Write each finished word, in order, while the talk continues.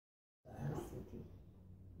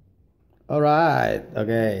All right.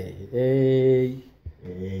 Okay. Hey.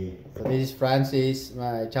 Hey. So this is Francis,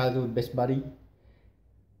 my childhood best buddy.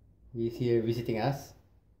 He's here visiting us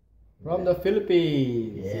from the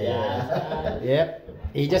Philippines. Yeah. Yep.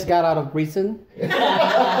 He just got out of prison.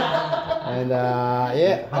 And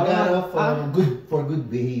yeah. I got off for good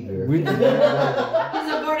behavior. Good. He's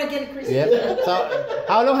a born again Christian. Yep. So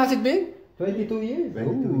how long has it been? 22 years. 22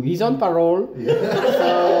 Ooh, he's on parole. Yeah.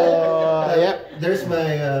 So yeah. There's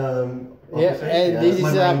my Yeah, officer. and this is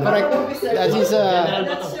my correct. That is I'm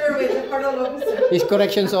not sure with the parole officer. his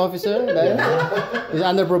corrections officer. Right? He's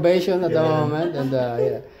under probation at the moment, and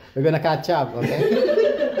yeah, we're gonna catch up. Okay.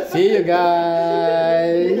 See you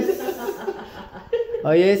guys.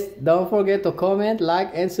 Oh yes, don't forget to comment,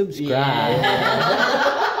 like, and subscribe.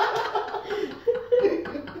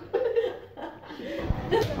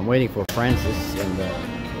 I'm waiting for Francis, and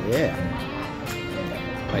yeah,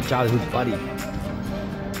 my childhood buddy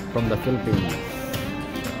from the Philippines,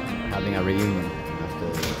 having a reunion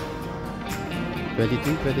after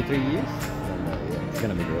 23 years. And, yeah, it's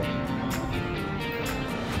gonna be great.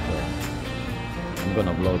 So, I'm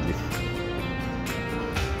gonna upload this.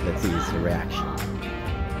 Let's see his reaction.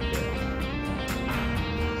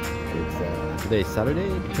 It's today is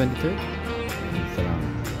Saturday, 23rd. It's around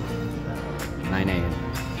 9 a.m.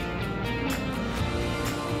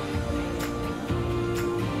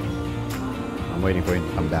 I'm waiting for him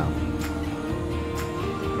to come down.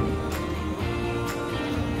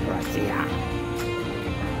 Alright, see ya.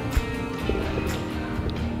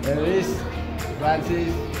 There it is. Francis,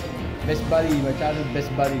 best buddy, my childhood best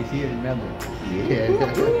buddy is here in Melbourne. Yeah. Look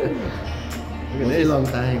at It's this. a long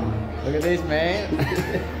time. Look at this, man.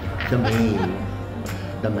 The man.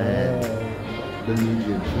 The man. The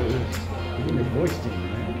legend. Even the voice change,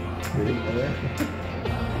 man. Really?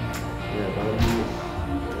 Yeah, probably.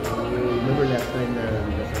 Remember last time na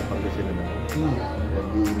nasa Pangasinan ako?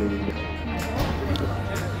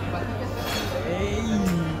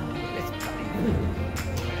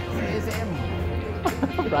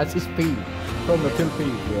 Francis P. from the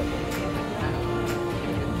Philippines. Yeah.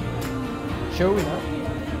 Showing up.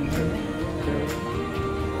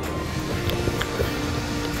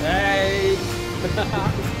 Hey!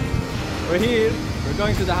 We're here. We're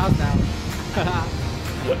going to the house now.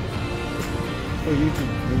 For YouTube.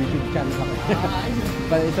 The YouTube channel kami.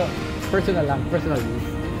 But ito, personal lang. Personal use.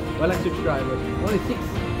 Walang subscribers. Only 6.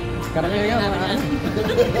 Karamihan nga mga ano.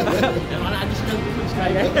 Mga additional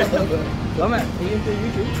subscriber. Tama, tingin to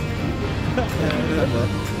YouTube.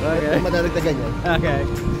 Okay. Madadagdagan yan. Okay.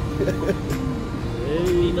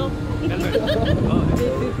 Dito.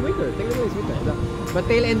 It's winter. Tingnan mo, it's winter. But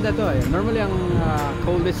tail end na to eh. Normally ang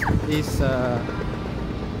coldest is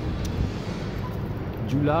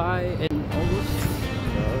July and August.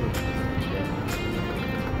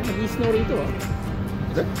 Nag-snow rito ah.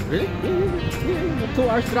 Is that really? Yeah. 2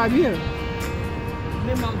 hours drive here.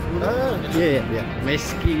 May Mount Bruno. Yeah. May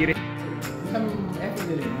ski rin. Some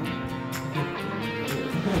effort din eh.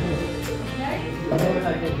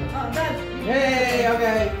 Oh, Dad. Hey,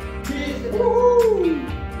 okay. Cheese. Woo!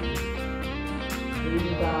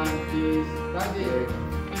 Cheese. That's it.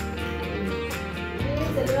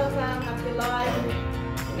 Please, a little time, happy life.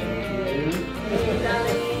 Hey,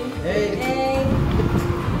 darling. Hey. Hey.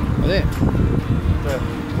 Ano eh?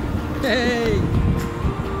 Hey!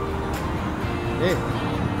 Hey!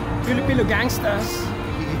 Filipino gangsters!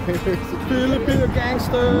 Filipino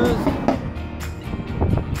gangsters!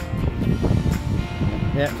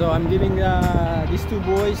 Yeah, so I'm giving these two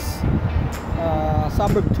boys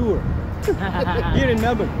suburb tour here in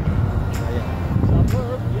Melbourne.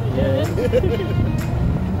 Suburb. Yeah.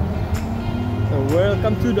 So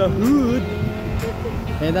welcome to the hood.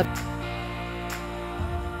 And that.